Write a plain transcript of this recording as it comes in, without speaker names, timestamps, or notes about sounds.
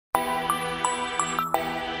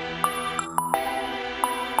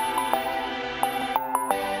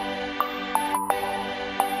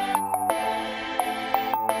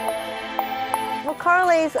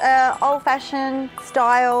Cafe is an old-fashioned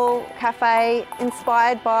style cafe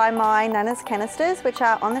inspired by my Nana's canisters, which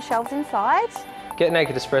are on the shelves inside. Get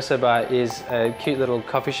Naked Espresso Bar is a cute little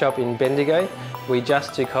coffee shop in Bendigo. We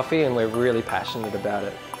just do coffee and we're really passionate about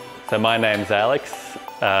it. So my name's Alex.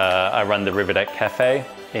 I run the River Deck Cafe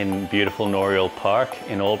in beautiful Noriel Park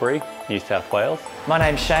in Albury, New South Wales. My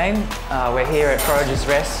name's Shane. We're here at Forager's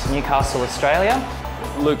Rest, Newcastle, Australia.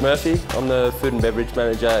 Luke Murphy, I'm the Food and Beverage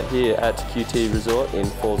Manager here at QT Resort in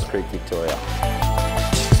Falls Creek, Victoria.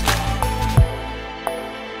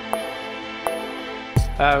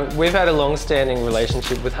 We've had a long-standing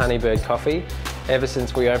relationship with Honeybird Coffee ever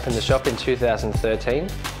since we opened the shop in 2013.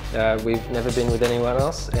 We've never been with anyone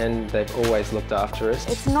else and they've always looked after us.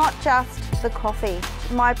 It's not just the coffee.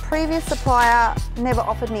 My previous supplier never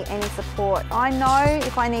offered me any support. I know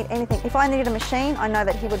if I need anything, if I needed a machine, I know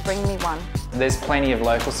that he would bring me one. There's plenty of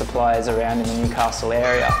local suppliers around in the Newcastle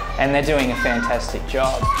area and they're doing a fantastic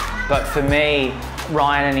job. But for me,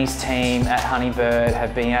 Ryan and his team at Honeybird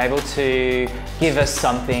have been able to give us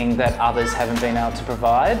something that others haven't been able to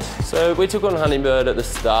provide. So we took on Honeybird at the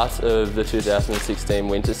start of the 2016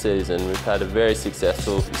 winter season. We've had a very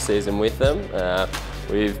successful season with them.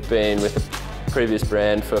 We've been with the previous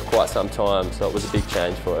brand for quite some time, so it was a big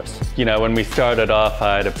change for us. You know, when we started off,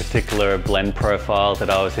 I had a particular blend profile that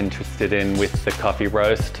I was interested in with the coffee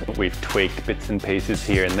roast. We've tweaked bits and pieces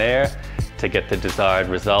here and there to get the desired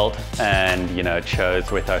result, and you know, it shows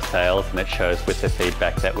with our sales and it shows with the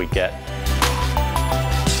feedback that we get.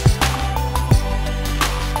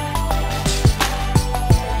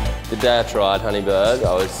 The day I tried Honeybird,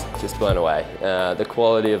 I was just blown away. The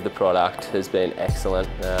quality of the product has been excellent.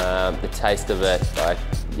 The taste of it,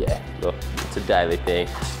 yeah, look, it's a daily thing.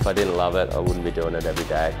 If I didn't love it, I wouldn't be doing it every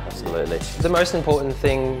day, absolutely. The most important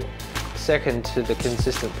thing, second to the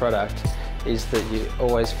consistent product, is that you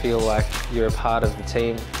always feel like you're a part of the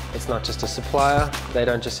team. It's not just a supplier. They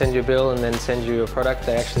don't just send you a bill and then send you a product.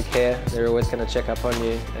 They actually care. They're always going to check up on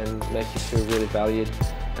you and make you feel really valued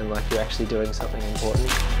and like you're actually doing something important.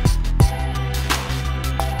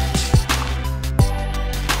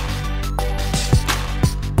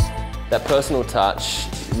 That personal touch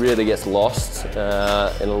really gets lost in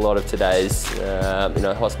a lot of today's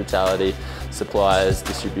hospitality, suppliers,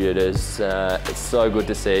 distributors. It's so good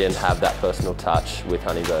to see and have that personal touch with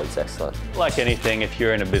Honeybird. It's excellent. Like anything, if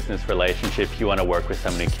you're in a business relationship, you want to work with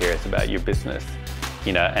someone who cares about your business.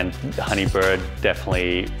 You know, and Honeybird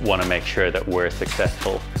definitely want to make sure that we're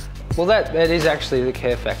successful. Well, that is actually the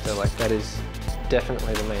care factor. Like, that is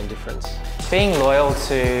definitely the main difference. Being loyal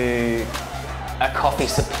to a coffee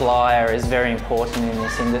supplier is very important in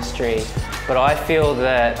this industry, but I feel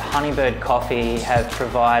that Honeybird Coffee have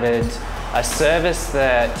provided a service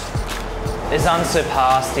that is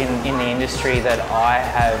unsurpassed in the industry that I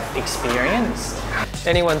have experienced.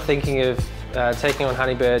 Anyone thinking of taking on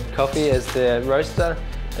Honeybird Coffee as their roaster,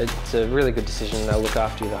 it's a really good decision. They'll look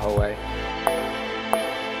after you the whole way.